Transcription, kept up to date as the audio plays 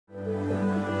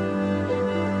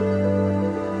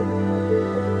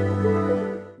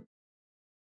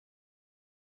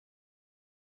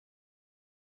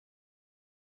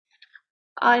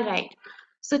All right.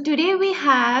 So today we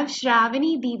have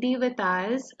Shravani Didi with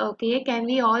us. Okay, can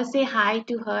we all say hi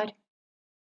to her?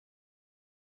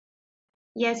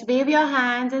 Yes, wave your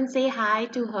hands and say hi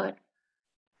to her.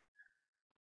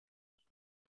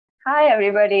 Hi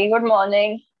everybody, good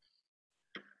morning.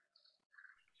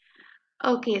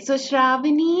 Okay, so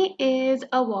Shravani is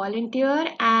a volunteer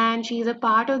and she's a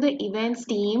part of the events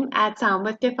team at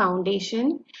Samarthya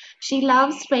Foundation. She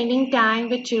loves spending time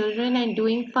with children and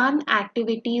doing fun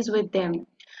activities with them.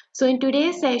 So, in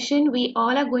today's session, we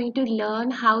all are going to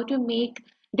learn how to make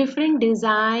different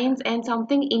designs and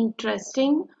something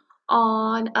interesting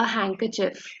on a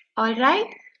handkerchief. All right,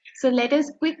 so let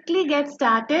us quickly get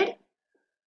started.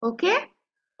 Okay,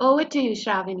 over to you,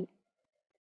 Shravani.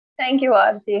 Thank you,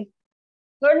 Aarti.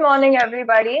 Good morning,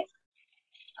 everybody.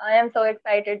 I am so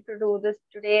excited to do this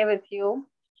today with you.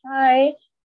 Hi.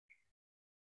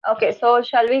 Okay, so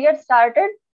shall we get started?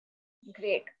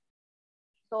 Great.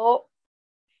 So,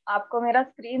 आपको मेरा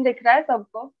screen दिख रहा है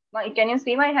सबको? Can you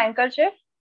see my handkerchief?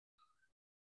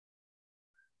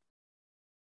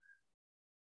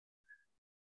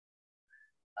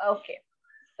 Okay.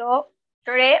 So,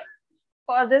 today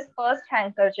for this first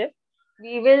handkerchief,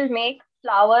 we will make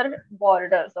flower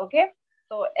borders. Okay.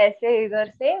 So, ऐसे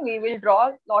इधर से we will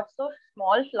draw lots of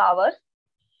small flowers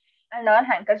and our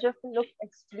handkerchief will look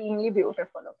extremely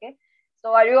beautiful. Okay,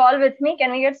 so are you all with me?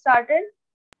 Can we get started?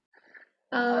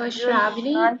 Arjun,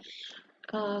 Shravani,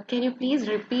 Ishan. can you please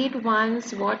repeat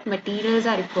once what materials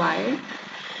are required?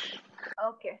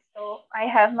 Okay, so I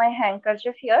have my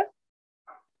handkerchief here,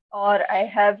 or I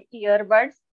have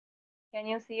earbuds. Can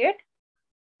you see it?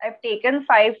 I've taken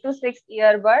 5 to 6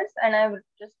 earbuds and I've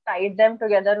just tied them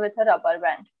together with a rubber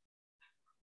band.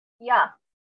 Yeah,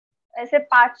 ऐसे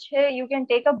 5 6 you can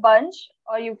take a bunch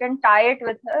or you can tie it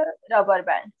with a rubber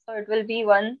band, so it will be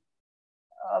one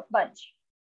bunch.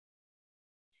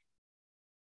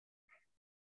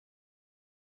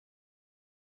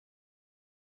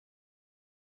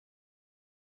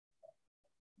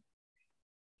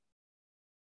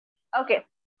 Okay,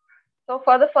 so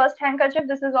for the first handkerchief,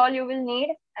 this is all you will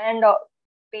need, and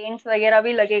paints वगैरह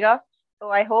भी लगेगा. So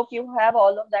I hope you have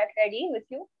all of that ready with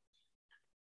you.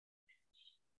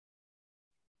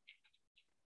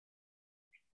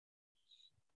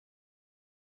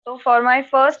 So for my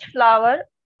first flower,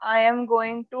 I am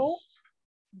going to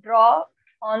draw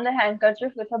on the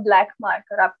handkerchief with a black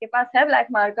marker. आपके पास है black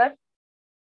marker?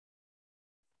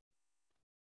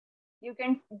 You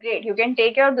can, great. You can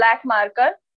take your black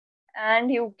marker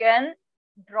and you can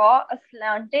draw a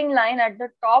slanting line at the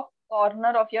top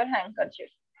corner of your handkerchief.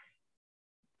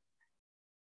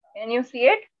 Can you see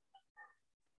it?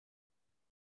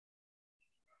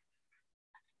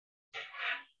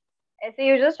 ऐसे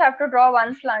you just have to draw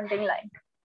one slanting line.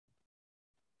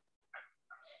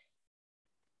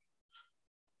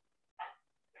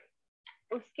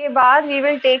 उसके बाद we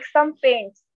will take some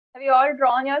paints. Have you all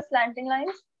drawn your slanting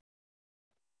lines?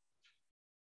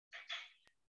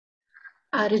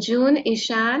 Arjun,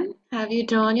 Ishan, have you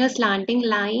drawn your slanting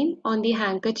line on the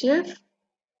handkerchief?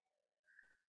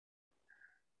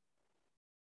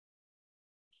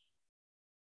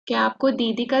 क्या आपको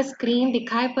दीदी का screen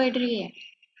दिखाई पड़ रही है?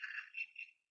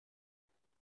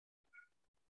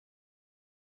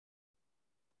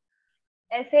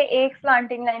 ऐसे एक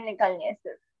slanting line निकालनी है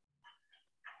सिर्फ.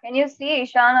 Can you see,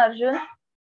 Ishan, Arjun?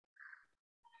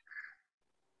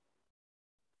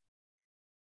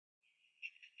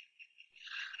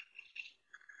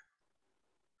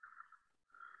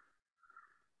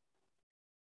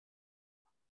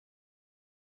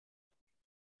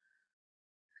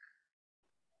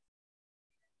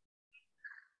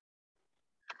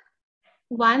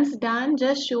 Once done,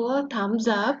 just show a thumbs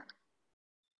up.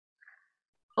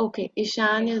 Okay,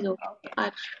 Ishan Great. is okay.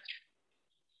 Okay.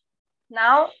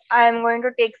 Now I am going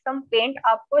to take some paint.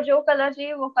 आपको जो color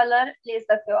चाहिए वो color ले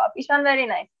सकते हो आप. Ishan, very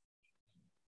nice.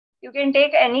 You can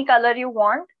take any color you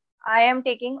want. I am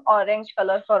taking orange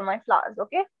color for my flowers.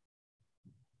 Okay.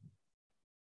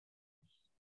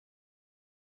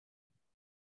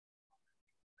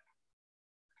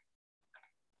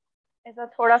 ऐसा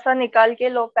थोड़ा सा निकाल के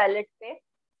लो palette पे,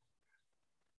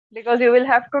 because you will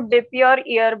have to dip your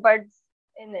earbuds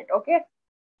in it. Okay.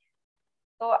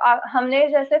 तो हमने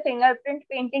जैसे fingerprint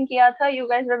painting किया था, you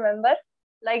guys remember,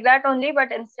 like that only,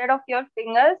 but instead of your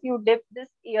fingers you dip this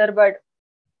earbud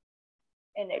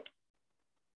in it,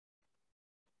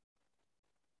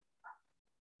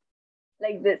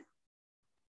 like this.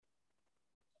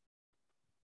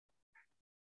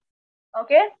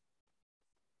 Okay,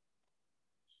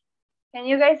 can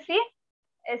you guys see?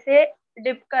 ऐसे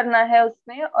dip करना है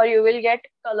उसमें और you will get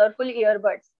colorful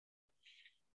earbuds.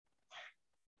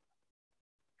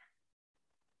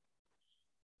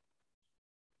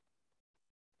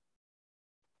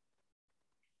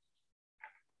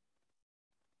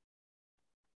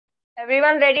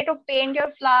 Everyone ready to paint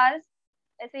your flowers?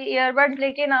 ऐसे earbuds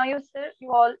लेके now you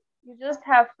just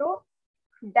have to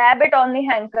dab it on the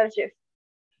handkerchief.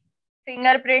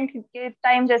 Fingerprint के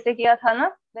time जैसे किया था ना,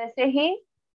 वैसे ही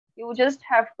you just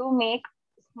have to make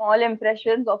small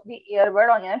impressions of the earbud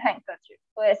on your हैंकरचिप,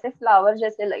 तो ऐसे फ्लावर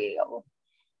जैसे लगेगा वो।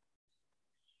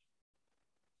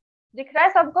 दिख रहा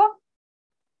है सबको?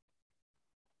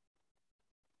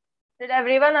 Did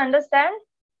everyone understand?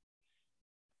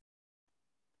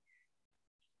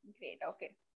 Great, okay.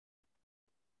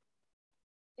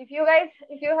 If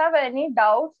you have any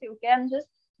doubts, you can just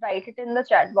write it in the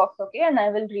chat box, okay, and I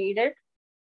will read it.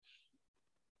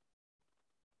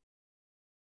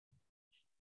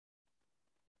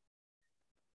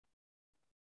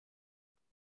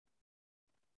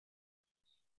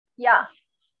 Yeah,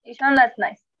 Ishan, that's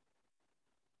nice.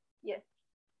 Yes.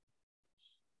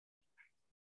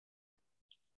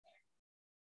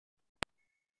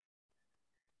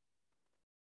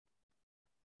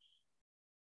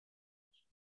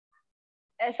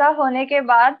 ऐसा होने के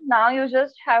बाद now you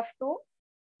just have to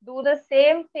do the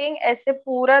same thing ऐसे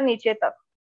पूरा नीचे तक,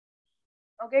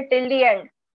 okay, till the end.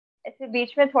 ऐसे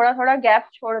बीच में थोड़ा थोड़ा गैप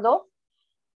छोड़ दो।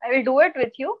 I will do it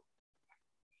with you.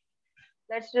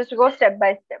 Let's just go step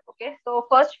by step, okay? So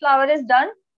first flower is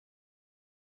done.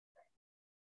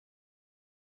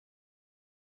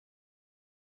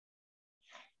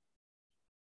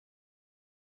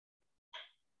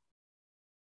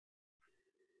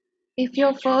 If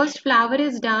your first flower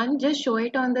is done, just show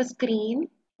it on the screen,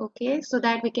 okay, so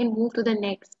that we can move to the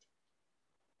next.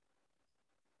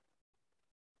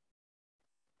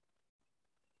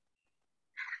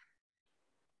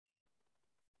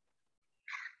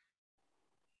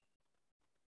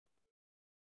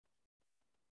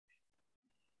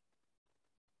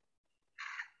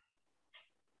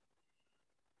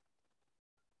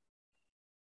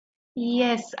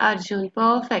 Yes, Arjun,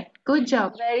 perfect. Good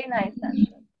job. Very nice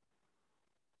answer.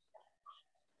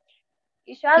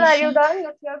 Ishan, are you Ishan, done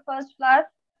with your first flower?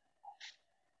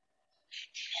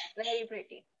 Very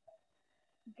pretty.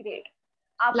 Great.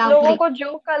 आप लोगों lovely. को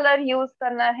जो colour use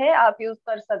करना है आप use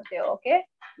कर सकते हो, okay?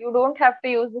 You don't have to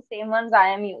use the same once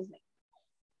I am using.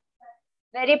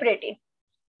 Very pretty.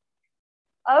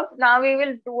 अब now we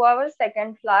will do our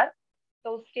second flower.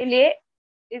 तो उसके लिए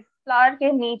इस फ्लावर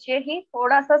के नीचे ही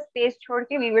थोड़ा सा स्पेस छोड़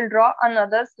के we will draw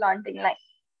another slanting line.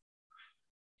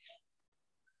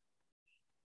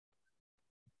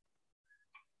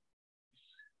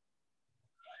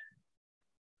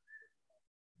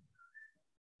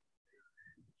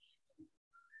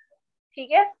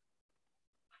 ठीक है?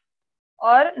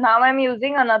 और now I am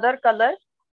using another colour.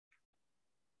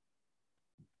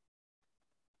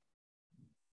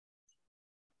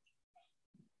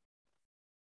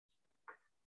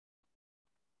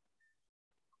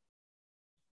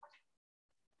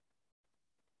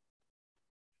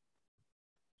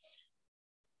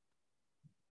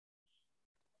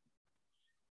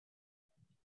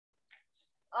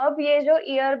 अब ये जो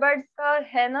ईयरबड्स का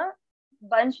है ना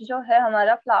बंच जो है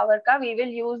हमारा फ्लावर का, we will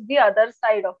use the other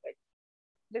side of it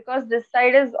because this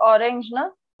side is orange ना,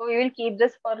 तो we will keep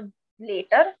this for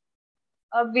letter.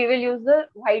 अब we will use the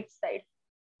white side,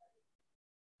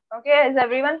 okay? Is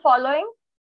everyone following?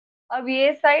 अब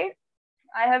ये side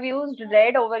I have used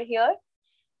red over here,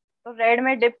 तो red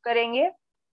में dip करेंगे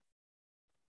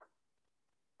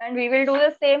and we will do the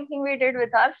same thing we did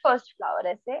with our first flower.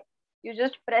 ऐसे you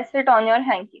just press it on your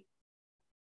hanky,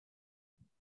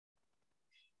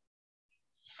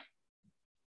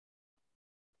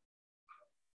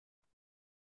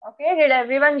 okay? Did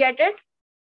everyone get it?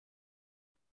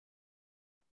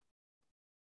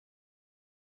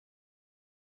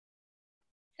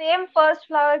 Same first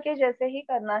flower के जैसे ही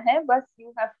करना है, बस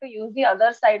you have to use the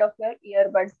other side of your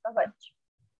earbuds का bunch.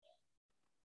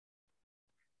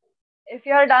 If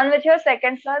you are done with your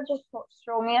second flower, just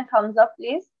show me a thumbs up,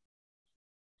 please.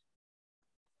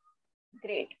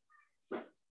 Great.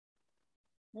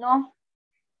 No?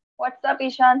 What's up,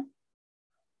 Ishan?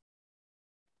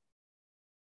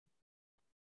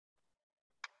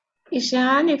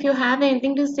 Ishan, if you have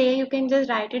anything to say, you can just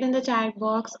write it in the chat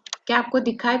box. क्या आपको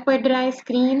दिखाई पड़ रहा है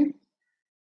screen?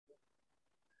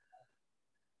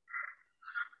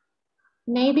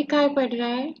 नहीं दिखाई पड़ रहा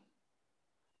है?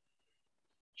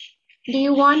 Do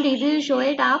you want Didi to show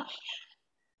it up?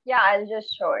 Yeah, I'll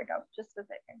just show it up. Just a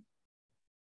second.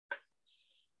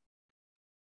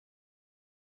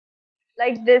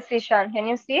 Like this, Ishan. Can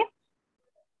you see?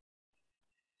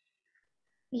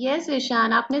 Yes,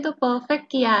 Ishan, आपने तो perfect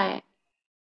किया है.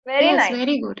 Very Yes, nice.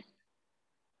 very good.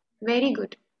 Very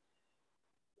good.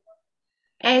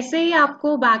 ऐसे ही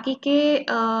आपको बाकी के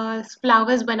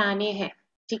flowers बनाने हैं,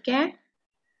 ठीक है.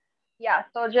 Yeah,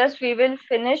 so just we will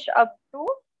finish up to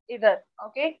इधर.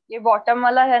 Okay, ये bottom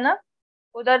वाला है ना,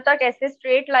 उधर तक ऐसे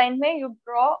straight line में you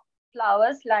draw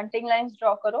flowers, slanting lines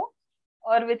draw करो.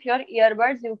 और with your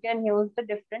earbuds you can use the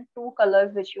different two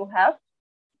colors which you have.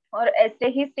 और ऐसे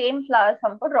ही same flowers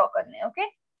हमको draw करने हैं. Okay,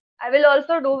 I will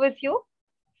also do with you.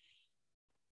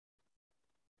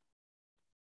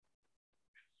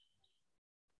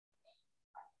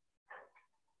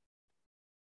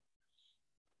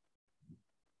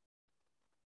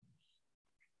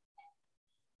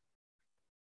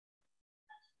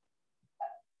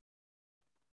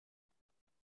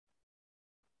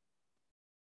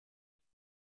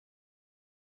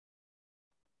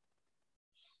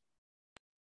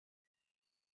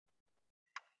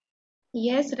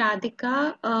 Yes,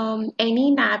 Radhika,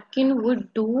 any napkin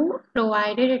would do,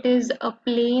 provided it is a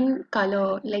plain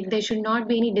color, like there should not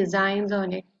be any designs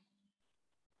on it.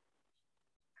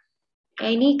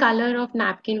 Any color of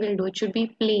napkin will do, it should be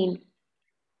plain.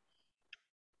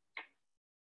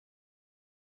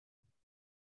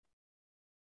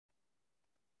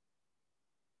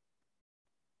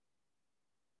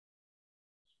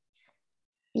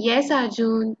 Yes,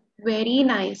 Arjun, very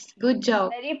nice. Good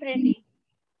job. Very pretty.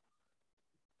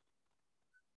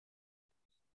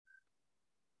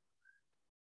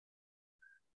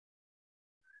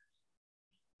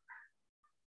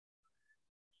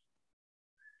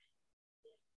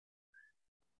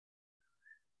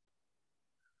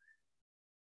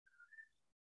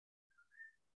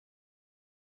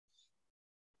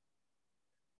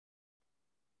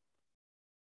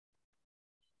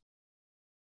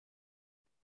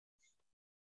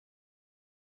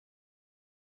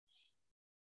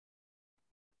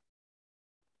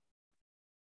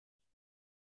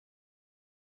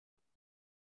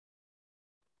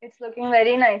 It's looking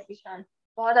very nice, Ishan.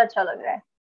 बहुत अच्छा लग रहा है.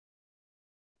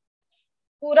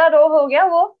 पूरा रो हो गया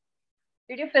वो?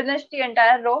 Did you finish the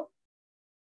entire row?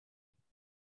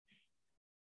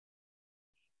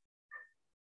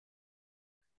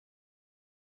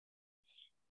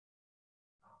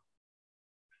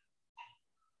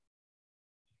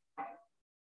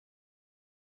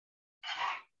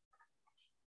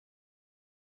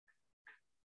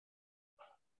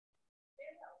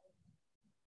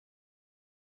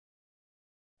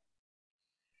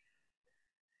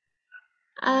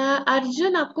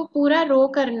 Arjun, आपको पूरा रो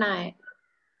करना है.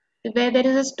 Where there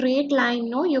is a straight line,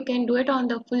 no, you can do it on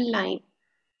the full line.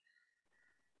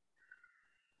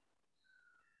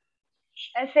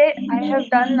 ऐसे I have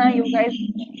done ना, you guys.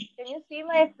 Can you see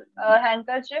my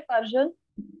handkerchief, Arjun?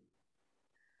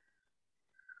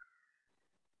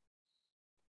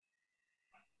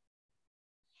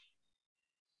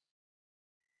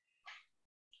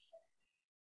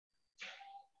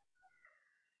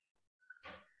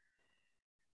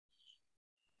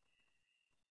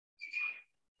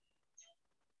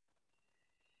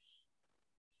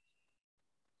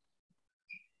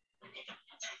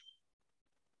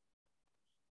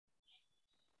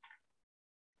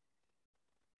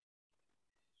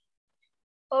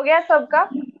 हो गया सबका?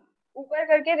 ऊपर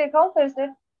करके दिखाओ फिर से.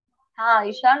 हाँ,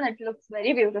 Ishan, it looks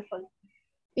very beautiful.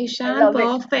 I Ishan, love it.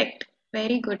 perfect.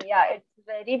 Very good. Yeah, it's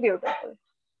very beautiful.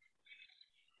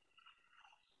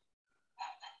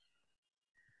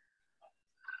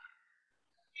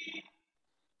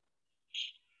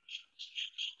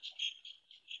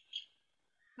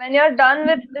 When you're done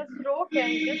with this row, can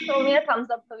just show me a thumbs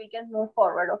up so we can move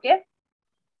forward, okay?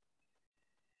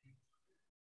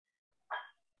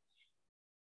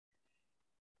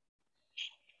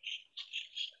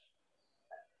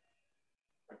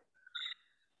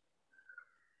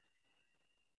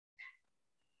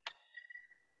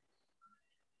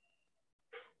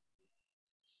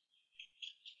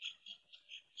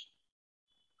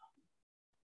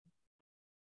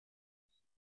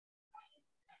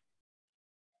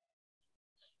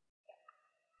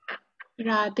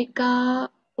 Radhika,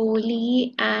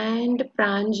 Oli, and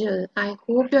Pranjal. I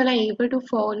hope you all are able to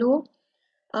follow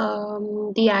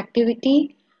the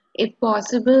activity. If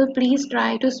possible, please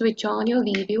try to switch on your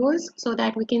videos so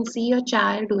that we can see your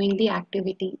child doing the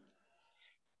activity.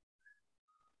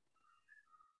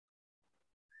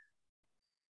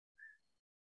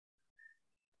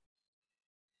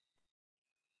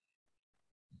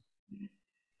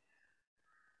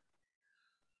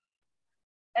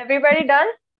 Everybody done?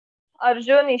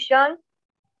 Arjun, Ishan,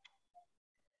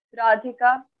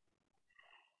 Radhika.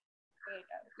 Great,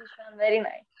 Ishan, very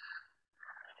nice.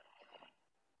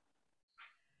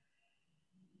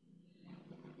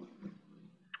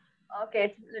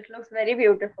 Okay, it looks very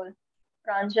beautiful.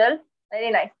 Pranjal,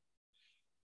 very nice.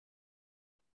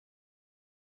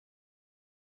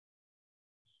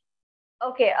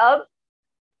 Okay, अब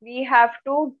we have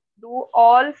to do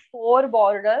all four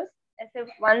borders. ऐसे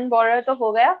one border तो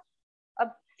हो गया, अब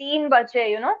तीन बचे,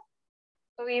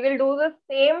 so we will do the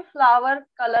same flower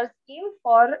color scheme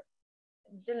for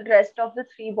the rest of the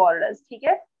three borders, ठीक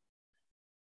है?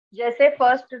 जैसे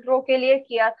फर्स्ट रो के लिए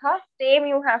किया था, same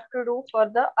you have to do for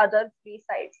the other three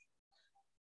sides.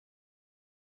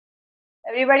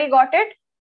 Everybody got it?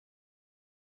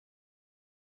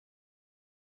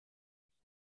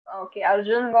 Okay,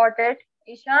 Arjun got it.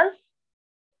 Ishan?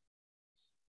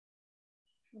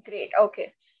 Great,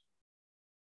 okay.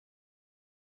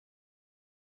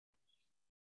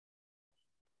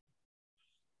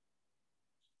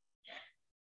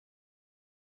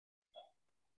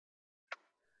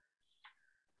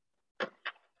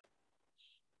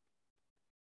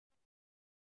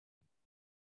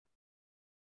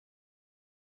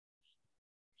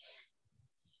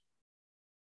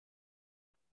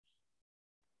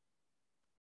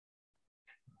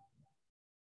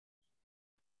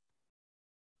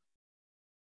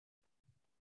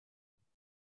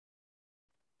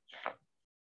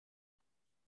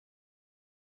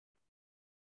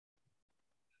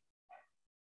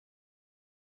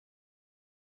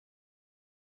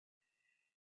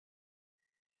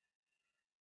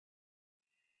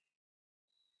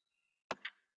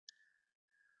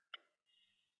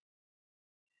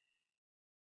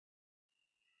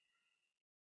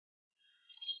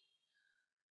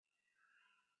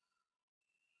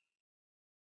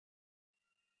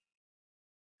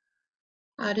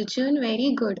 Arjun, very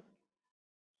good.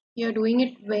 You're doing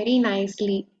it very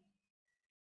nicely.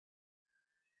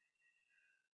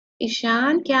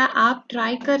 Ishan, क्या आप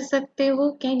try कर सकते हो?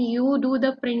 Can you do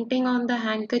the printing on the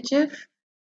हैंकरचिफ?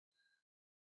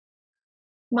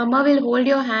 Mama will hold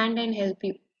your hand and help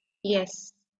you. Yes,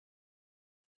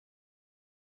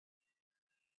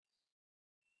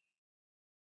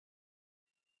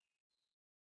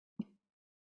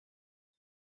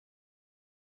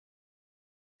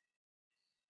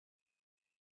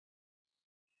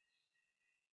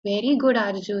 very good,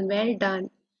 Arjun. Well done.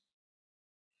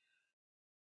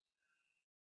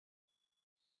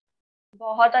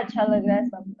 बहुत अच्छा लग रहा है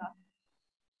सबका।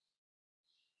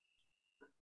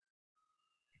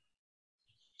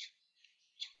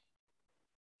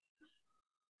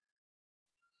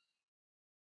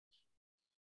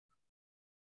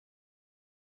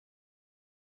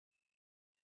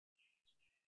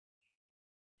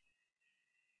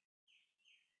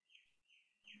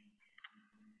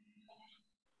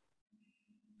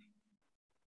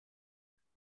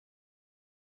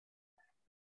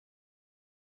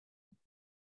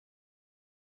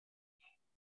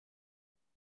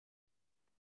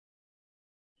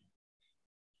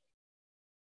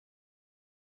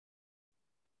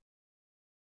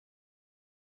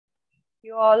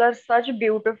 You all are such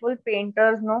beautiful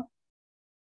painters, no?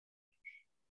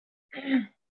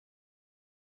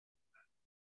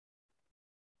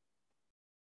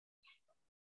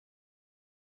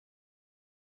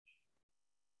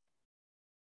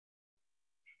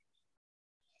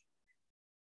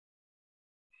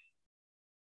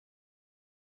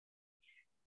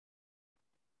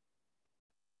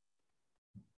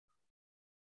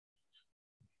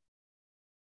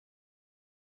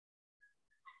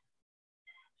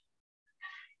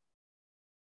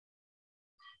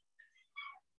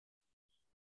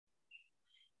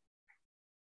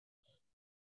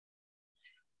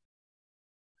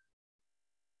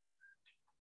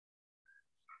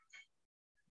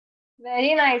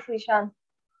 Very nice Ishan,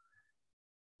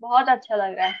 बहुत अच्छा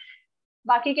लग रहा है।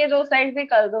 बाकी के दो साइड भी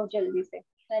कर दो जल्दी से,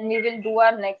 then we will do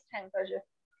our next hanker.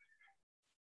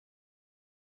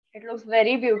 It looks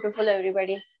very beautiful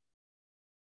everybody.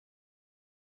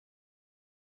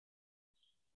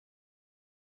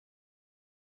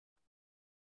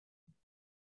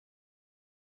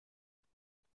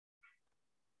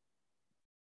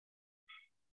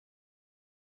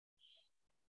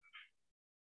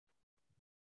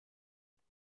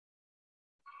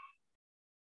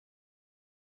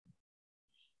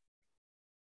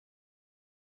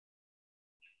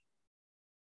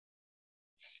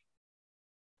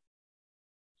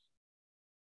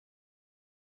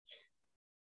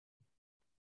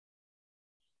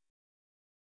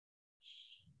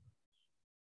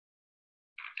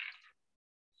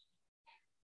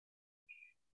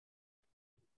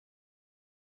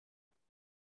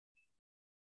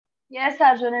 Yes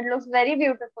Arjun, it looks very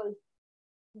beautiful,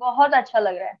 बहुत अच्छा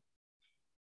लग रहा है।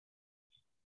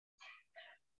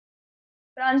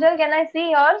 प्रांजल, can I C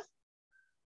yours?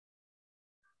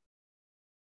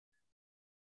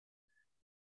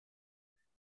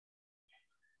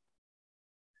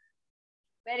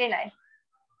 Very nice.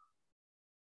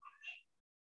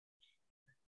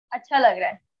 अच्छा लग रहा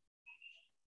है।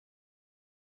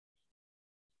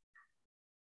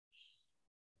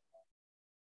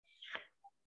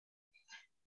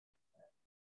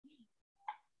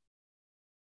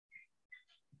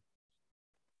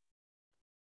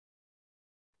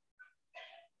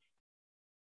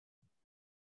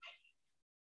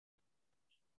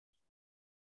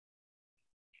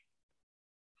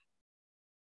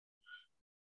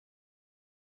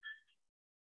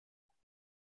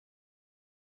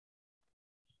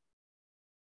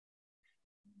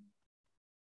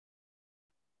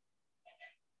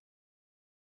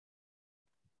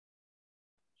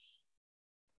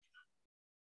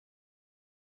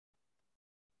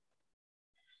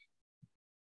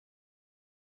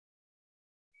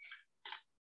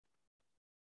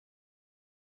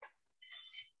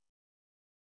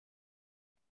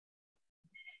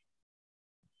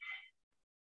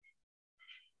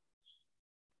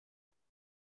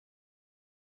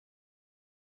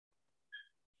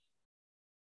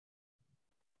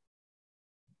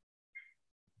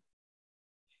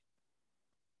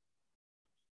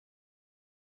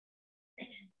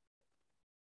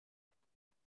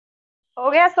 हो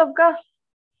गया सबका?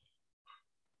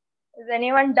 Is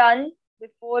anyone done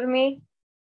before me?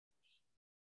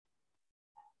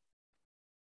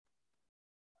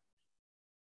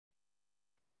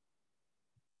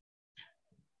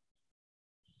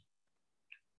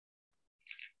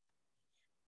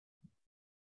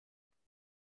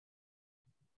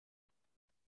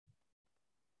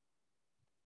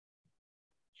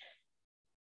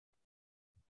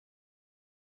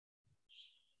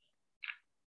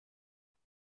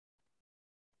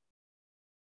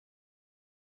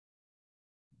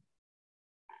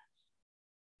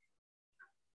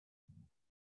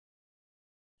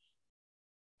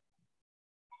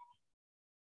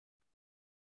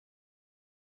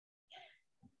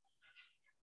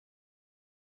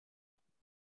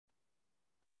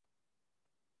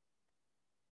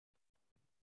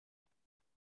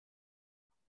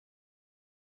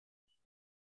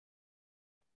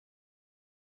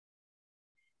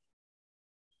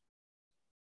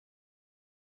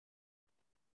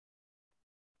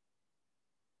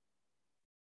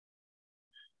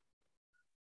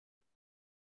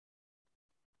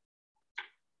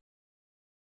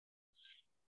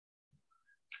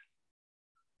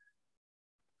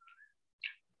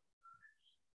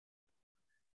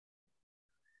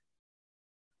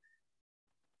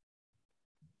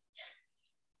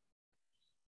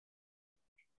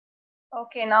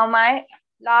 Okay, now my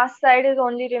last side is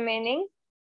only remaining.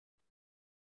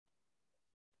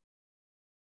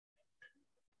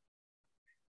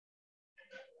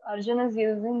 Arjun is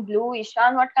using blue.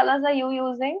 Ishan, what colors are you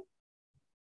using?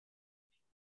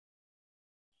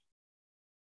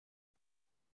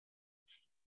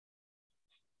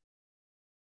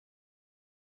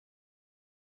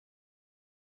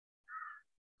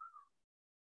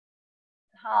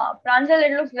 हाँ प्रांजल,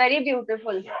 it looks very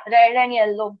beautiful, red and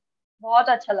yellow, बहुत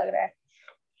अच्छा लग रहा है।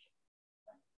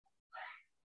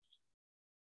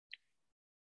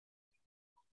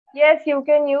 Yes, you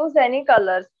can use any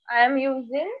colors. I am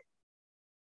using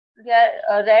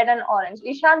red and orange.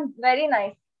 Ishan, very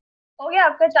nice. हो गया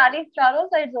आपका? चारों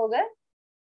साइड्स हो गए?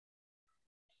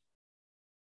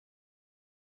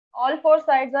 All four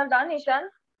sides are done, Ishan?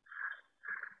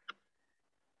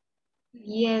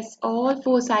 Yes, all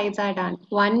four sides are done.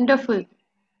 Wonderful.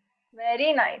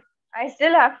 Very nice. I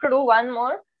still have to do one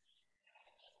more.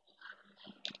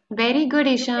 Very good,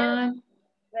 You can, Ishan.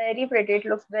 Very pretty, it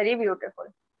looks very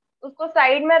beautiful. उसको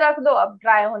side में रख दो अब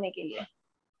dry होने के लिए।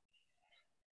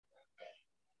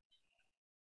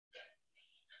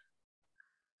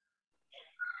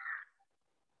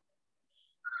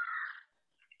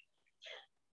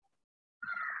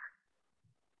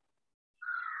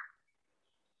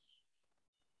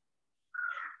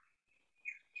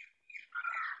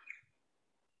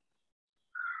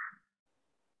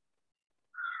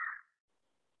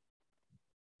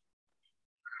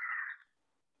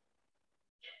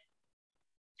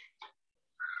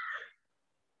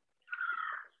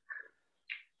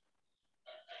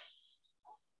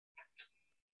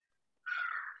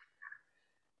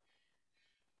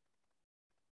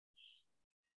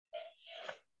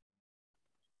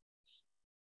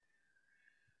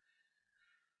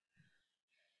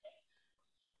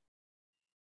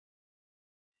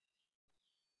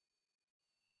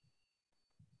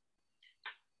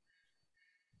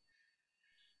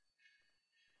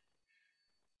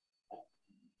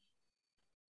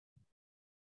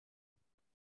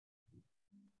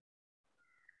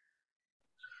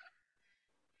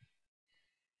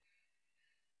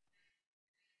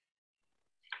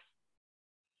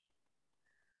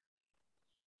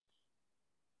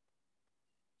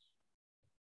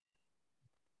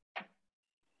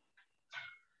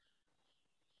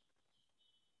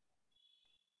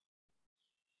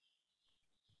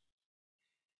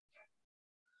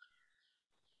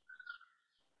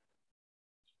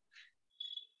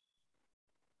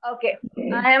 Okay,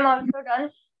 I am also done.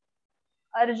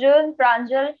 Arjun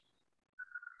प्रांजल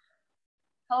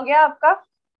हो गया आपका?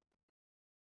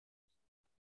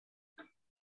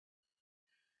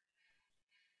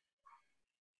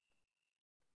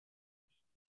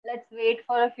 Let's wait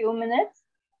for a few minutes.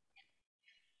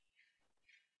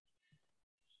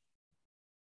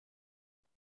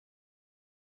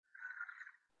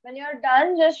 When you're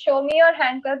done, just show me your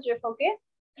handkerchief, okay?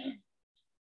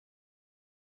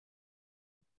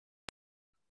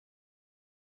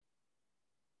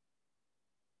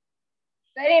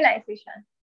 Very nice, Ishan.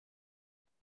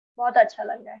 बहुत अच्छा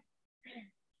लग रहा है.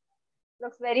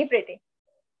 Looks very pretty.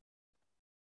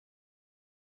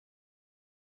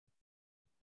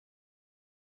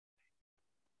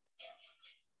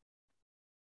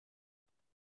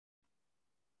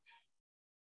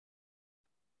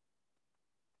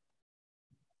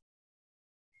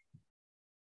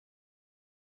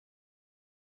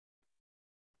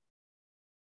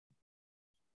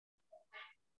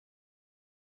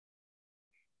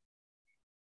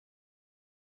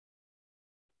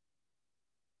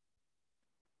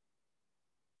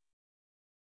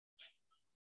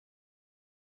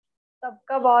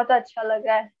 सबका बहुत अच्छा लग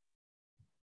रहा है.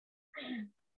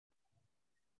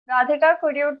 Radhika,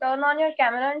 could you turn on your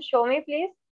camera and show me, please?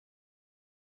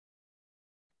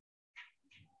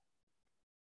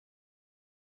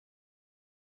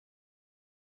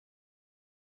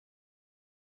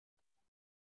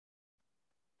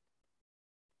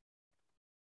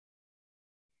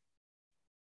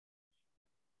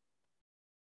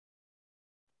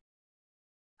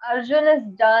 Arjun is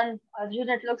done. Arjun,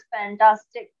 it looks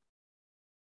fantastic.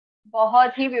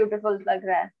 बहुत ही ब्यूटीफुल लग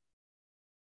रहा है.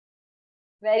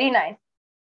 Very nice.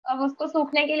 अब उसको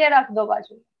सूखने के लिए रख दो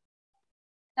बाजू में.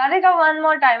 Radhika, one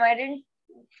more time. I didn't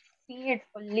see it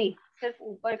fully. सिर्फ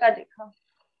ऊपर का देखा.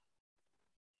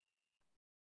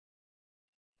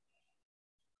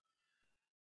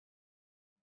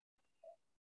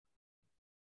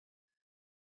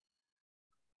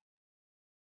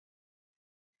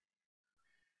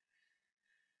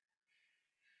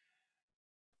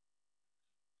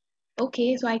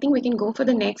 Okay, so I think we can go for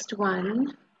the next one.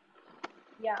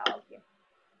 या ओके.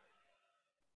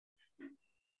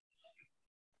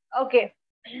 ओके,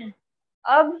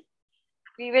 अब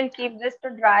we will keep this to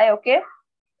dry. Okay,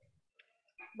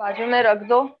 बाजू में रख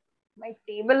दो. My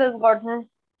table is gotten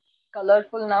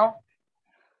colourful now.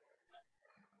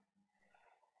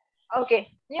 Okay,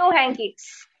 new hanky.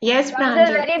 Yes,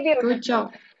 Pranjal, Pranjal. Very Good beautiful.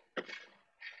 job.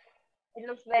 It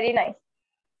looks very nice.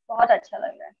 बहुत अच्छा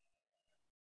लग रहा है.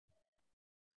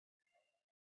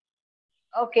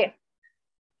 ओके,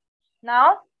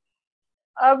 नाउ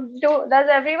अब does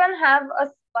everyone have a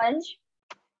sponge?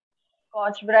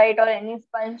 Scotch Brite or any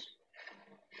sponge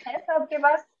है सबके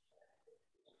पास?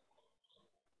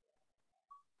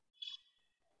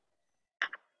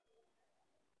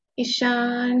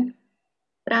 Ishan,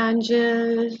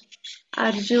 Pranjal,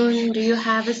 Arjun, do you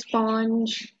have a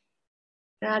sponge?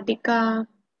 Radhika.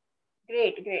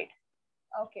 Great, great.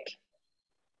 Okay.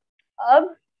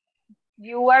 अब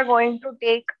you are going to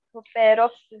take a pair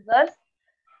of scissors.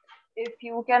 If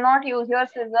you cannot use your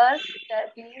scissors,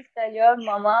 please tell your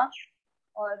mama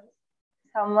or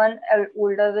someone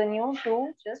older than you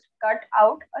to just cut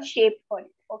out a shape for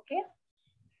you. Okay?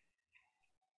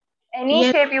 Any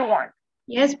Yes, shape you want.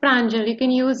 yes, Pranjal, you can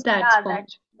use that Yeah, that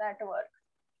sponge. that works.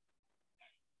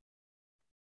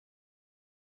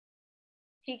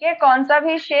 ठीक है, कौन सा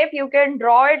भी shape you can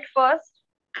draw it first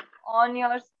on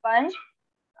your sponge.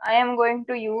 I am going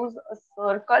to use a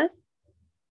circle.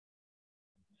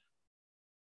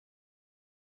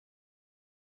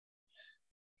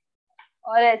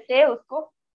 और ऐसे उसको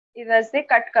इधर से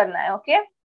कट करना है. Okay,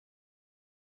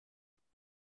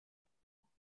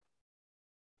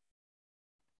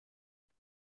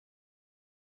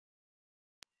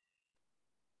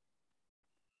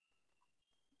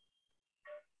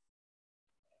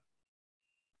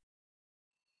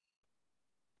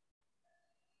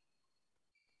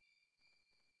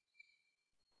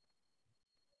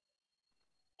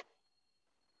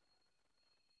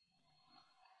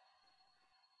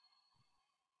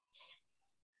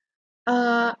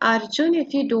 Arjun,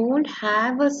 if you don't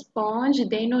have a sponge,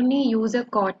 then only use a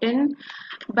cotton.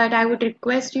 But I would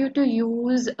request you to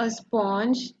use a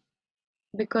sponge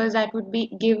because that would be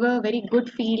give a very good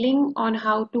feeling on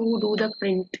how to do the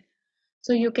print.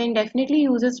 So you can definitely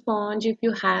use a sponge if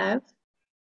you have,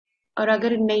 और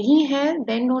अगर नहीं है,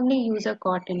 then only use a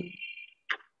cotton.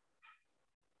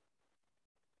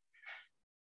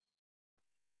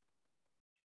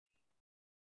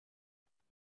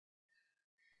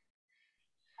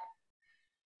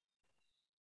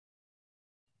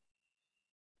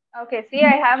 Okay, see,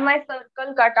 I have my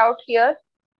circle cut out here.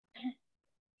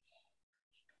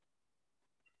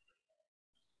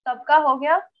 सबका हो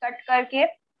गया cut करके.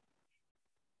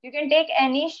 You can take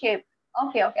any shape.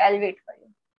 Okay, okay, I'll wait for you.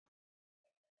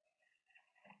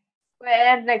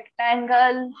 Square,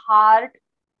 rectangle, heart.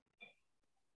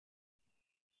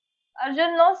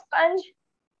 Arjun, no sponge.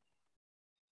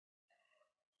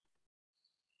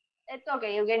 It's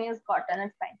okay. You can use cotton.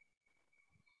 It's fine.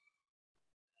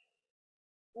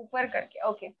 ऊपर करके.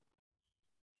 Okay.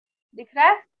 दिख रहा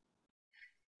है?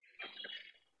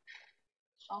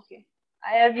 Okay.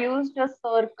 I have used a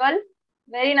circle.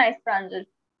 Very nice, Pranjal.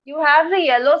 You have the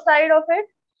yellow side of it.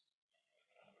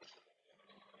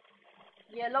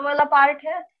 Yellow वाला part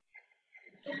है.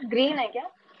 Green है क्या?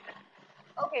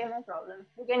 Okay, no problem.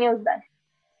 You can use that.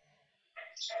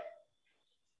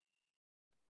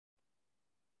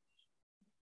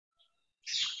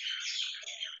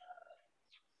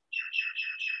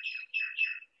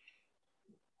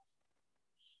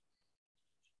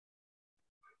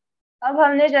 अब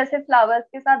हमने जैसे फ्लावर्स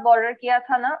के साथ बॉर्डर किया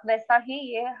था ना, वैसा ही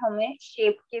ये हमें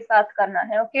शेप के साथ करना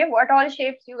है. Okay, what all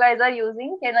shapes you guys are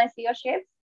using? Can I see your shapes?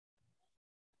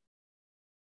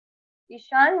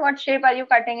 Ishan, what shape are you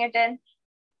cutting it in?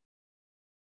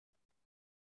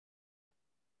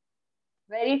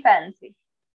 Very fancy.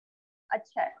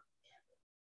 अच्छा है.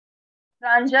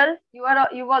 प्रांजल,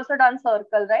 you've also done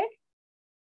circle, right?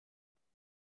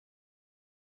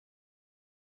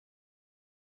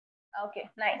 Okay,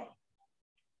 nice.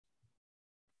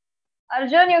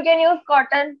 Arjun, you can use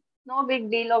cotton. No big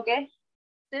deal, okay?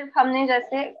 सिर्फ हमने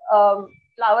जैसे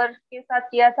flower के साथ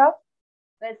किया था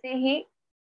वैसे ही.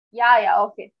 या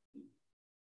okay.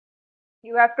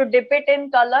 You have to dip it in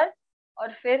color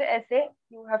और फिर ऐसे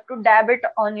you have to dab it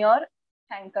on your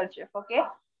handkerchief. Okay,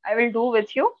 I will do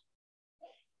with you.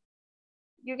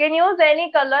 You can use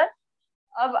any color.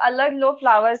 अब अलग लो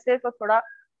फ्लावर से तो थोड़ा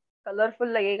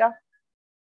कलरफुल लगेगा.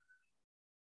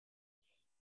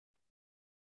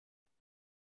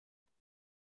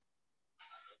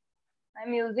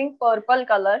 I'm using purple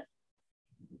color.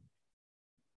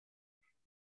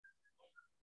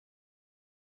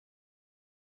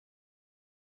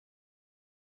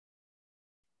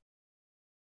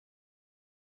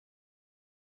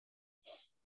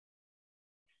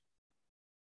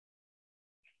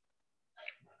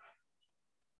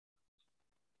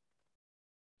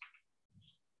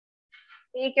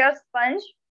 Take your sponge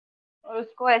और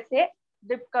उसको ऐसे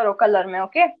डिप करो कलर में.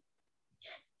 ओके,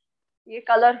 ये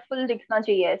कलरफुल दिखना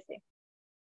चाहिए ऐसे.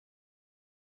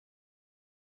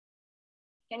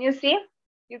 Can you see?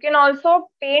 You can also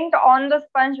paint on the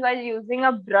sponge while using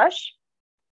a brush.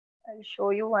 I'll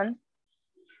show you one.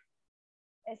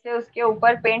 ऐसे उसके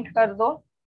ऊपर पेंट कर दो.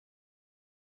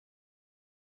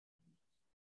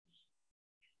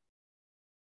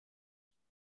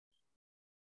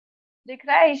 दिख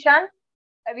रहा है Ishan?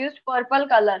 I've used purple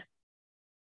color.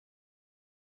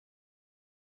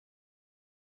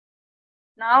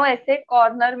 Now ऐसे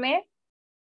कॉर्नर में.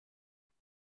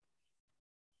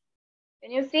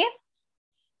 Can you see?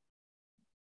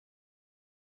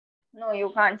 No,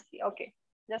 you can't see. Okay,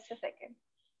 just a second.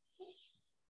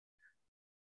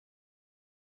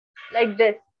 Like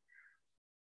this.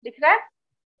 दिख रहा है?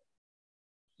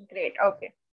 Great.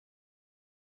 Okay.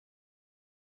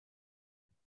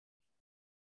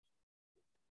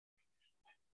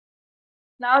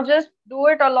 Now just do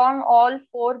it along all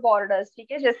four borders.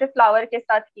 ठीक है, जैसे फ्लावर के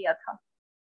साथ किया था.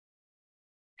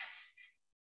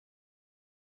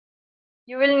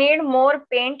 You will need more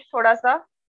paint थोड़ा सा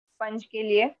स्पंज के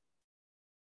लिए.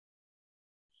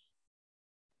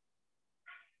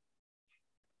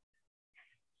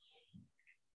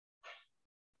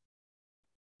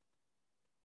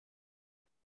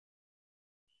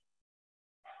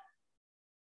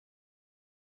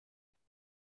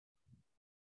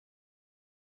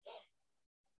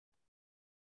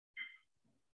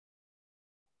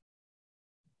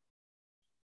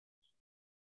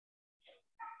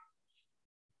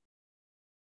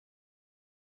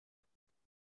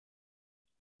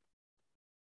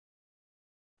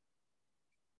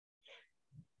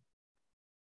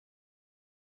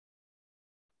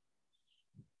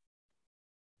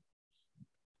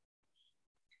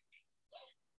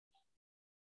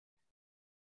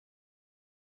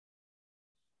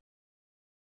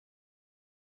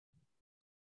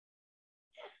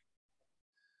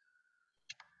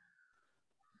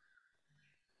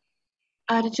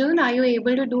 Arjun, are you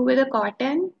able to do with a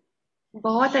cotton?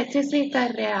 बहुत अच्छे से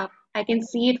कर रहे हैं आप. I can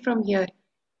see it from here.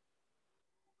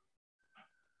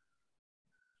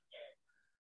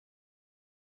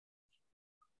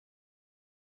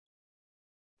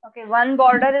 Okay, one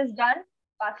border is done.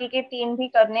 बाकी के 3 भी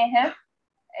करने हैं।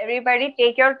 Everybody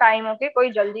take your time, okay,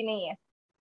 कोई जल्दी नहीं है।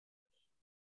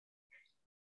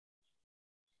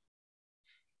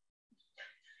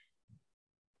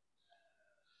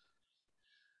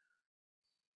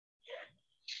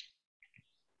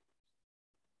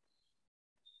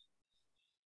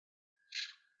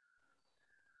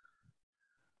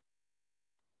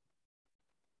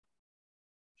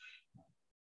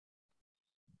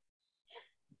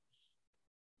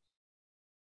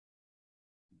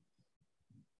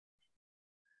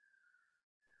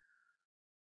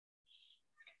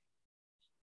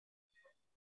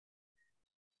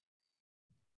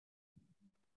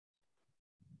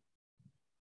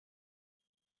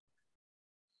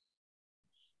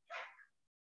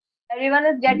 Everyone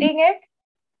is getting it?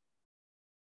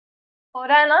 हो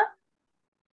रहा है ना?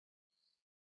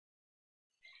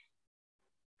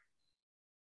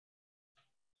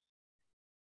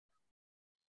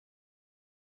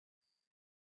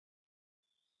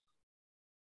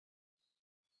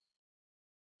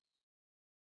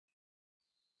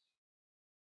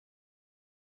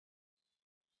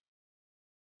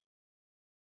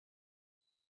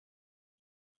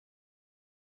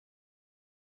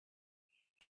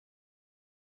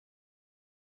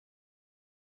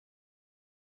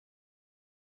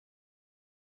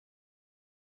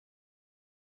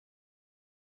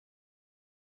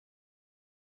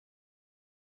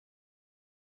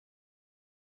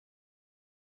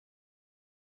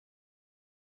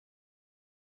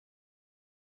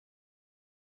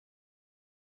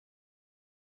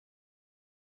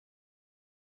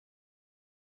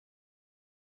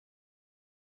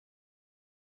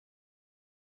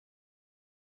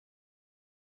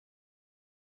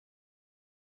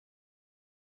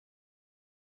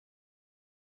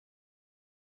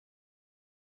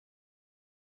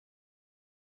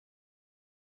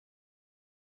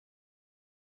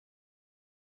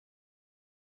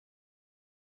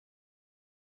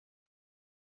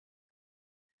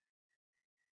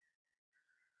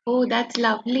 Oh, that's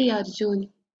lovely, Arjun.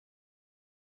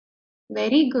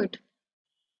 Very good.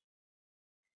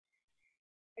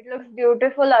 It looks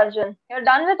beautiful, Arjun. You're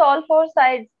done with all 4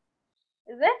 sides,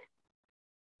 is it?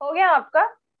 हो गया आपका?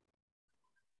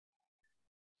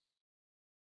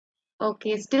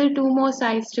 Okay, still two more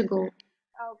sides to go.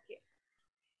 Okay.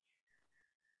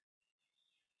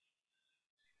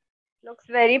 Looks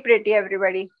very pretty,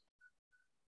 everybody.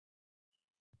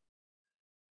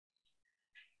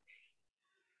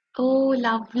 Oh,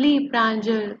 lovely,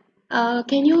 Pranjal.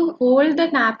 Can you hold the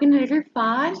napkin a little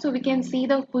far so we can see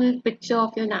the full picture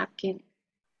of your napkin?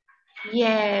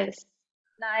 Yes.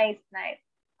 Nice nice,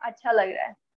 अच्छा लग रहा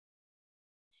है।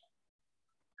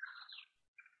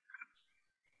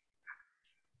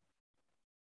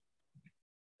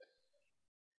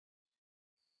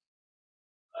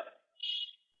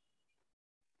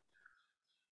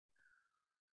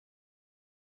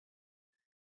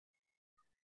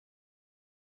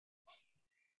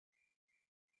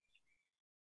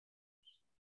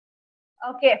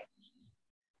 Okay,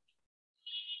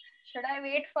 should I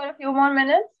wait for a few more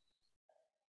minutes?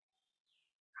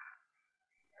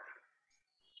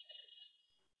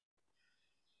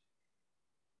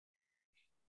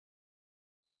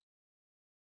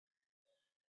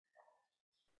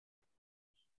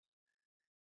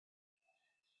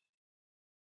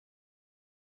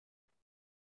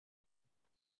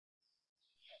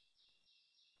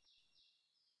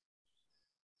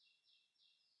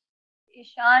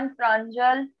 Ishan,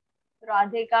 प्रांजल,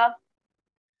 राधिका,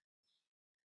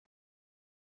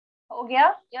 हो गया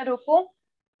या रुकूं?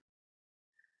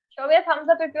 Show me a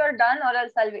thumbs up if you are done or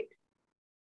else I'll wait.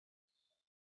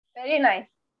 Very nice.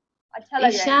 अच्छा लग रहा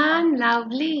है ईशान। ईशान,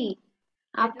 lovely.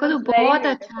 It आपका तो looks very बहुत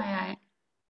अच्छा beautiful. आया है.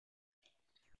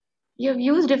 You have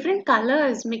used different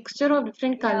colors, mixture of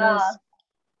different Yeah, colors.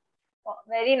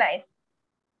 very nice.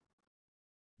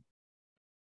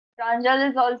 Pranjal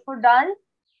is also done.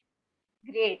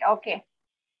 Great. Okay.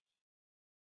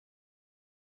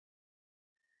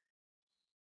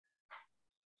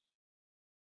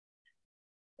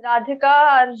 Radhika,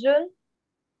 Arjun,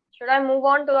 should I move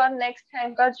on to our next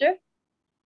handkerchief?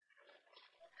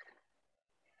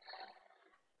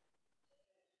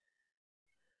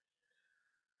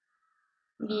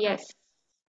 Yes.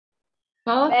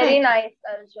 Very Perfect. nice,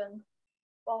 Arjun.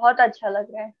 बहुत अच्छा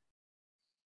लग रहा है।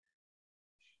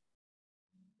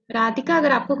 राधिका,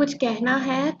 अगर आपको कुछ कहना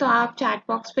है तो आप चैट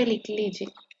बॉक्स पे लिख लीजिए.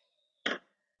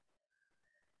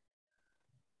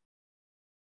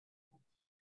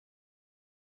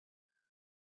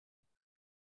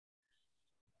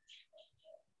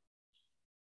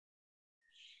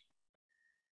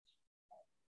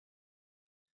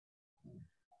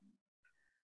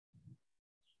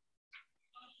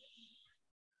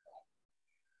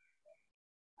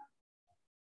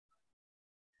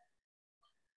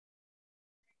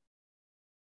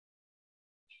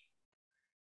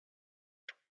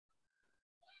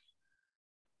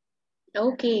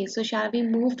 Okay, so shall we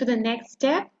move to the next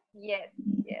step? Yes,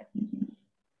 yes.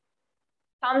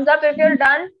 Thumbs up if you're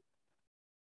done.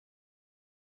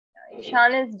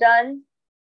 Ishan is done.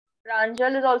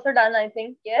 Pranjal is also done, I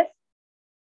think. Yes.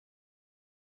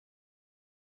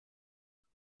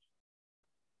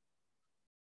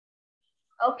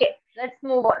 Okay, let's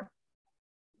move on.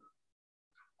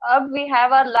 Up we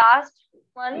have our last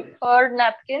one, third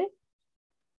napkin.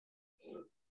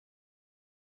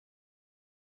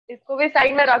 इसको भी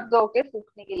side में रख दो, okay,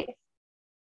 सूखने के लिए.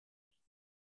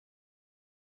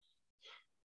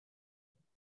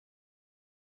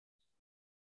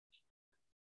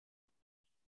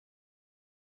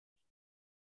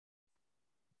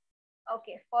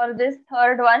 Okay, for this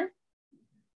third one,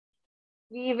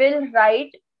 we will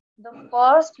write the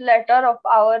first letter of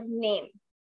our name.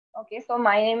 Okay, so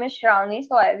my name is Shravani,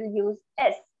 so I will use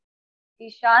S.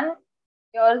 Ishan,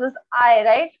 yours is I,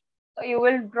 right? So you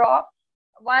will draw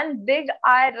one big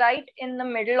I right in the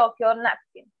middle of your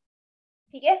napkin.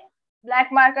 ठीक है? Black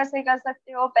marker से कर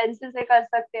सकते हो, pencil से कर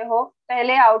सकते हो.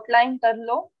 पहले आउटलाइन कर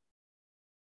लो.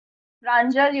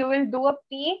 प्रांजल, you will do a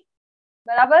P.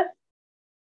 बराबर.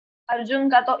 अर्जुन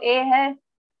का तो ए है.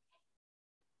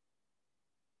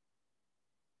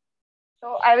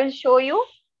 तो आई विल शो यू,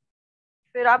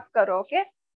 फिर आप करो. Okay.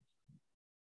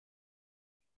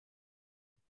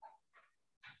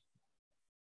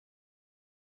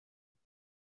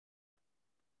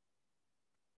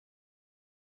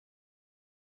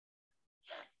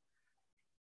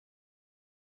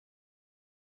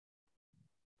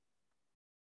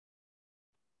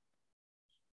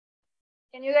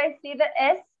 Can you guys see the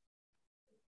S?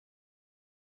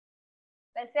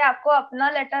 वैसे आपको अपना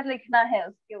लेटर लिखना है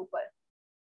उसके ऊपर.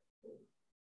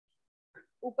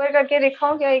 ऊपर करके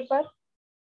दिखाऊं क्या एक बार?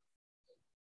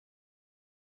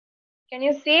 Can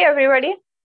you see everybody?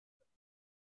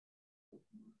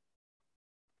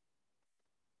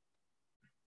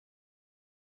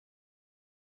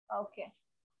 Okay.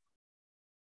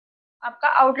 आपका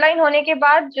आउटलाइन होने के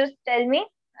बाद just tell me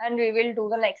and we will do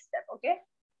the next step. Okay.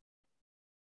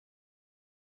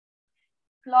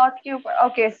 Cloth के ऊपर.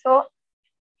 Okay, so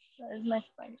my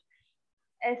sponge.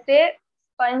 ऐसे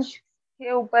स्पंज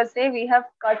के ऊपर से we have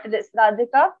cut this.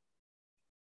 Radhika.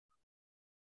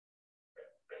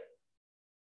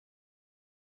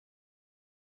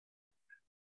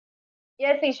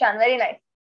 Yes Ishan, very nice.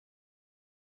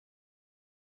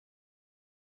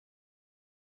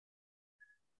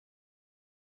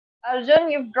 Arjun,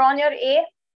 you've drawn your A.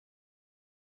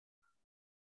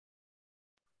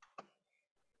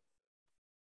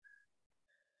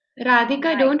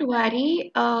 Radhika, Nice. don't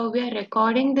worry. We are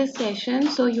recording this session,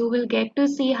 so you will get to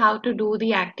see how to do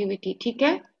the activity. ठीक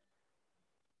है?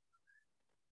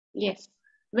 Yes.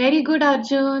 Very good,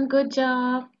 Arjun. Good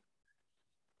job.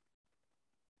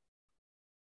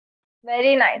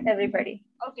 Very nice, everybody.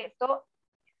 Okay, so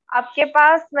आपके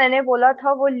पास मैंने बोला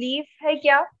था वो leaf है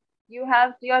क्या? You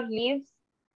have your leaves,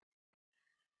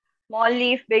 small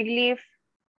leaf, big leaf,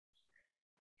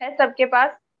 है सबके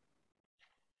पास?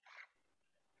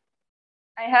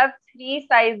 I have three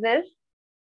sizes.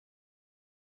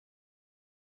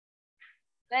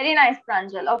 Very nice,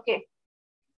 Pranjal. Okay,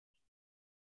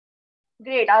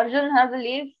 great. Arjun has a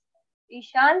leaf.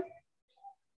 Ishan,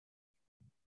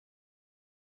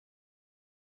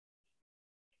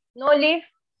 no leaf.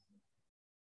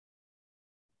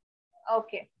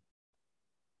 Okay.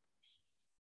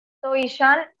 तो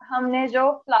ईशान, हमने जो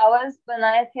फ्लावर्स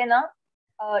बनाए थे ना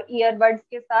ईयरबड्स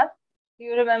के साथ,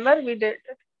 you remember we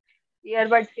did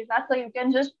earbuds के साथ, so you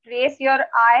can just trace your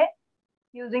eye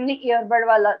using the earbud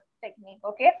wala technique.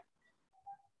 Okay.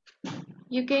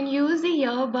 You can use the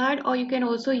earbud or you can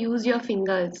also use your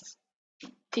fingers.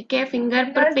 ठीक है?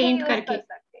 Finger पर fingers भी paint use कर करके.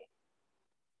 सकते हैं.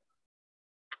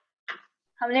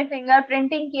 हमने फिंगर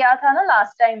प्रिंटिंग किया था ना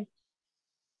लास्ट टाइम,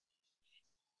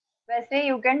 वैसे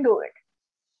you can do it.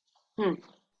 Hmm.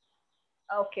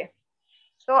 Okay.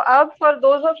 So for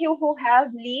those of you who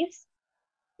have leaves,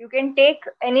 you can take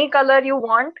any color you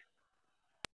want.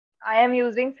 I am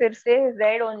using फिर से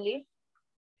red only,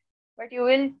 but you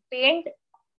will paint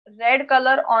red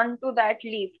color onto that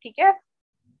leaf. ठीक है?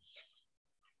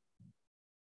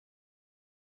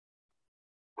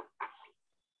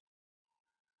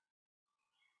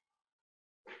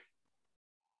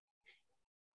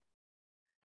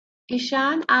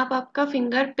 ईशान, आप आपका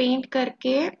finger paint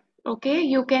करके, okay,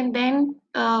 you can then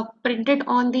print it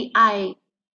on the I.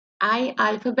 I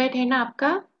alphabet है ना आपका,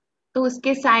 तो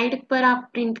उसके साइड पर आप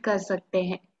प्रिंट कर सकते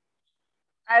हैं.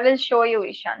 I will show you,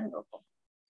 Ishan. रुको.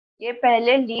 ये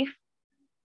पहले leaf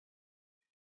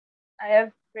I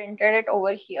have printed it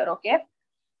over here. Okay.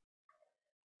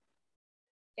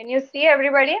 Can you see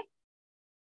everybody?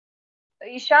 So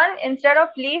Ishan, instead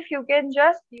of leaf you can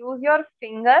just use your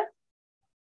finger.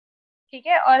 ठीक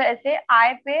है, और ऐसे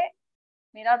आई पे,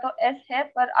 मेरा तो एस है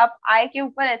पर आप आई के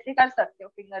ऊपर ऐसे कर सकते हो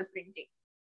फिंगर प्रिंटिंग।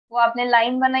 वो आपने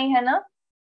लाइन बनाई है ना,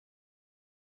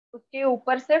 उसके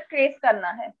ऊपर से ट्रेस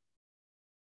करना है।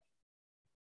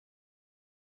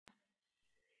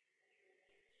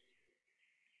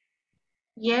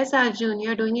 Yes, Arjun,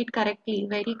 you're doing it correctly.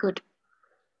 Very good.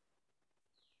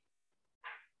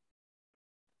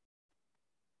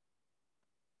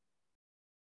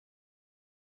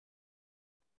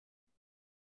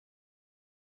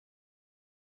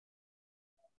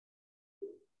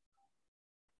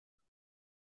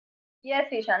 Yes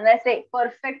Ishan, वैसे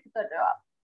परफेक्ट कर रहे हो आप।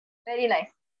 Very nice.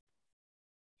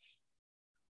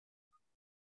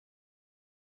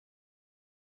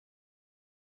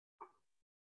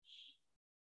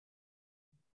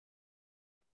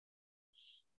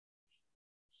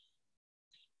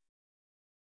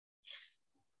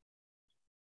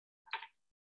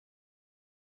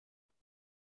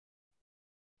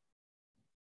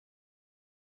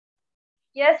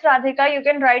 Yes Radhika, you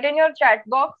can write in your chat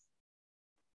box.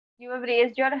 You have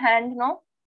raised your hand no.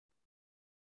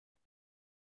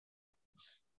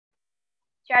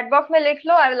 Chat box में लिख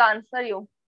लो, I will answer you.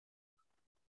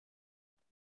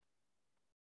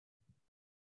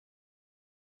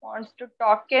 Wants to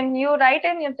talk, can you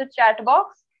write in the chat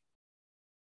box?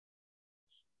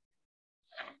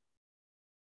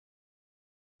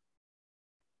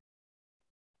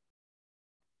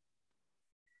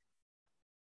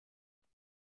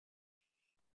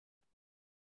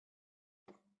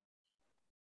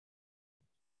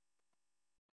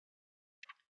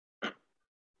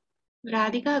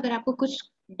 Radhika, अगर आपको कुछ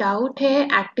doubt है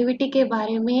activity के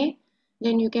बारे में,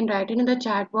 then you can write in the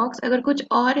chat box. अगर कुछ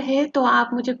और है तो आप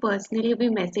मुझे पर्सनली भी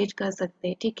मैसेज कर सकते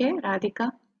हैं, ठीक है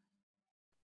राधिका?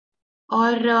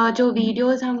 और जो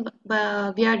वीडियोस हम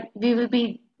we will be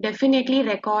definitely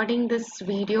recording this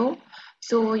video,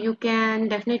 so you can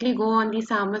definitely go on the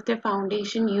Samarthya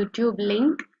Foundation YouTube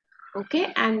link, okay,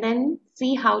 and then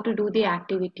see how to do the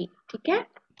activity, ठीक है?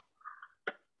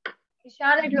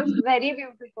 Ishan, it looks very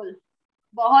beautiful.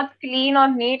 बहुत clean और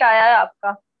NEET आया है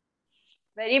आपका।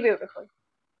 Very beautiful.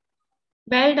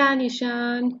 Well done,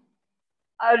 Ishan.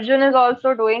 Arjun is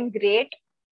also doing great.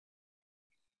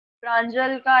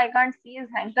 Pranjal ka, I can't see his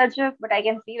handkerchief, but I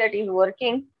can see that he's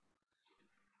working.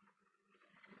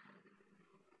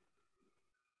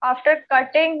 After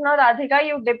cutting, no, Radhika,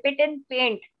 you dip it in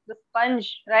paint, the sponge,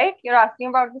 right? You're asking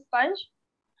about the sponge?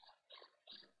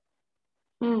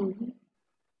 Hmm.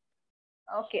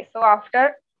 Okay, so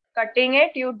after cutting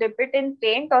it, you dip it in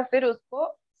paint और फिर उसको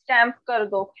stamp कर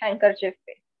दो हैंकरचिफ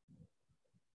पे।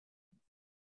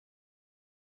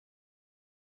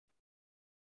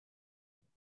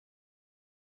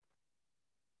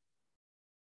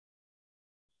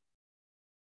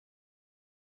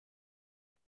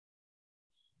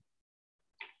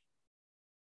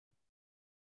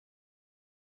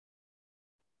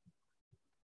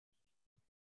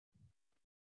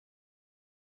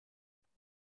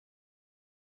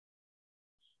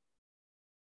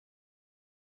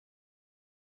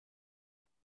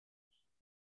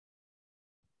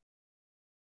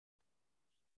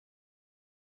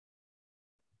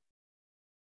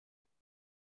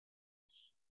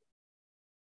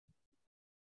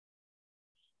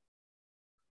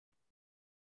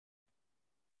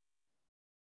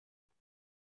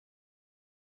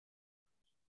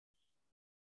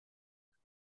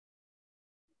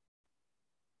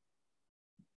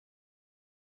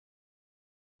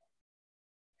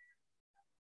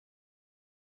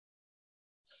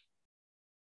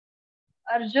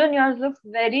 Arjun, yours looks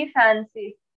very fancy.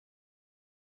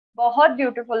 बहुत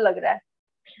beautiful लग रहा है।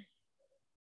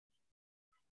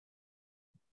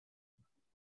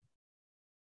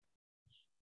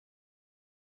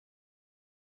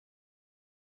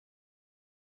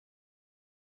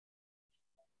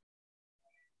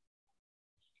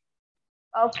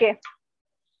 Okay,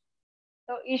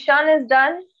 so Ishan is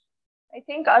done. I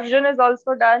think Arjun is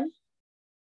also done.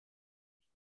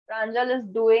 Pranjal is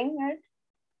doing it.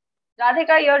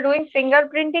 Radhika, you're doing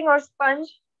fingerprinting or sponge?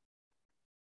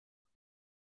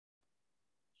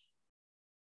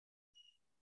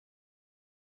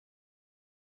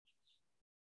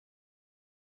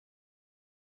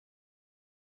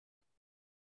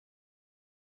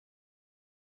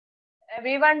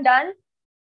 Everyone done?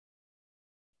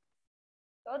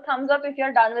 So thumbs up if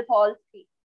you're done with all three.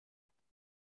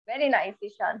 Very nice,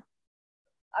 Ishan.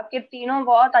 आपके तीनों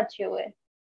बहुत अच्छे हुए।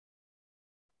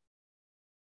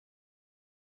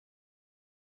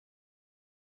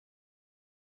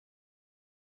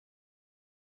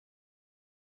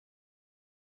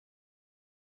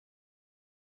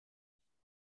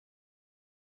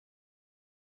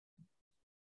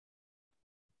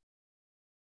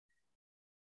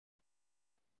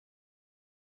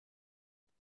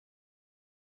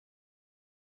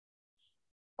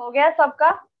 हो गया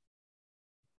सबका?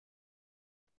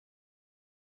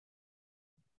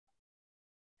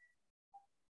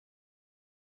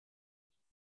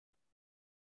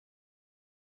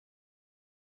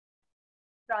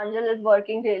 प्रांजल is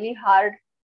working really hard.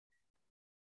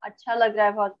 अच्छा लग रहा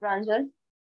है बहुत प्रांजल.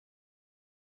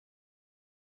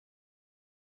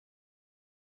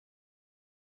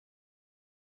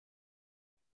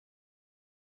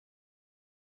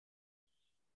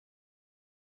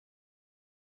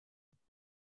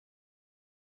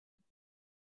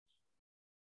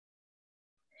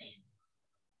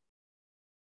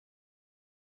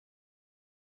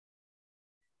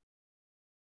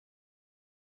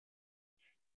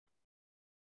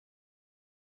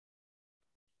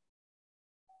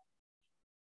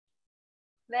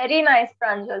 वेरी नाइस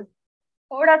प्रांजल.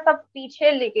 थोड़ा सा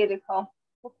पीछे लेके दिखाओ.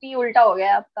 वो पी उल्टा हो गया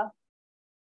है आपका.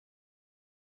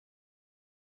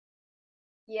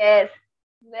 यस.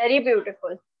 Very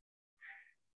beautiful.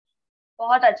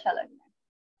 बहुत अच्छा लग रहा है.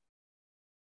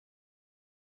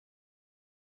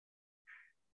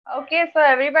 Okay, so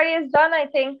everybody is done I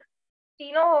think.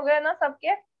 तीनों हो गए ना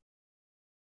सबके?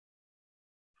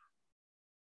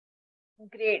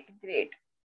 Great great.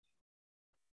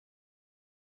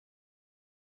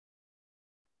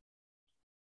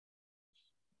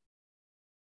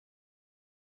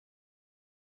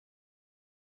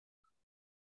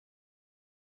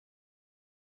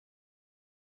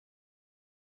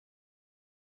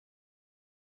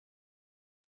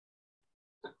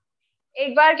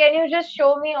 एक बार can you just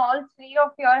show me all three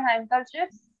of your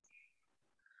हैंकरचिप्स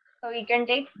so we can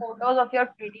take photos of your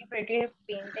pretty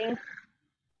paintings.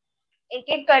 एक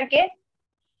एक करके.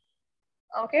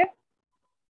 ओके.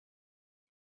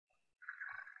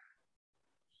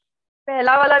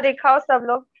 पहला वाला दिखाओ सब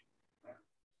लोग.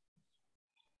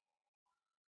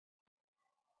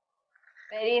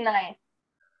 Very nice.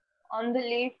 On the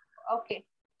leaf. Okay.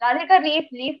 Radhika, leaf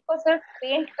leaf को सिर्फ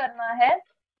पेंट करना है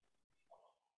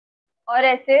और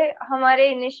ऐसे हमारे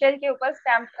इनिशियल के ऊपर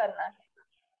स्टैम्प करना है.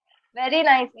 वेरी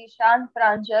नाइस ईशान,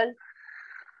 प्रांजल.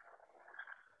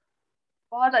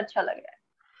 बहुत अच्छा लग रहा है.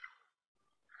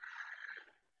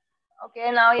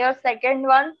 Okay, now your second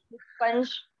one,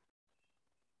 sponge.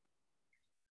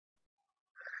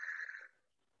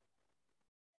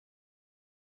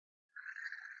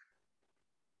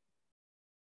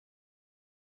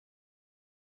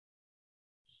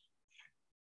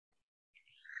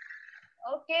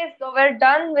 Okay, so we're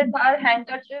done with our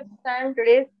handkerchiefs and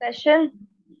today's session.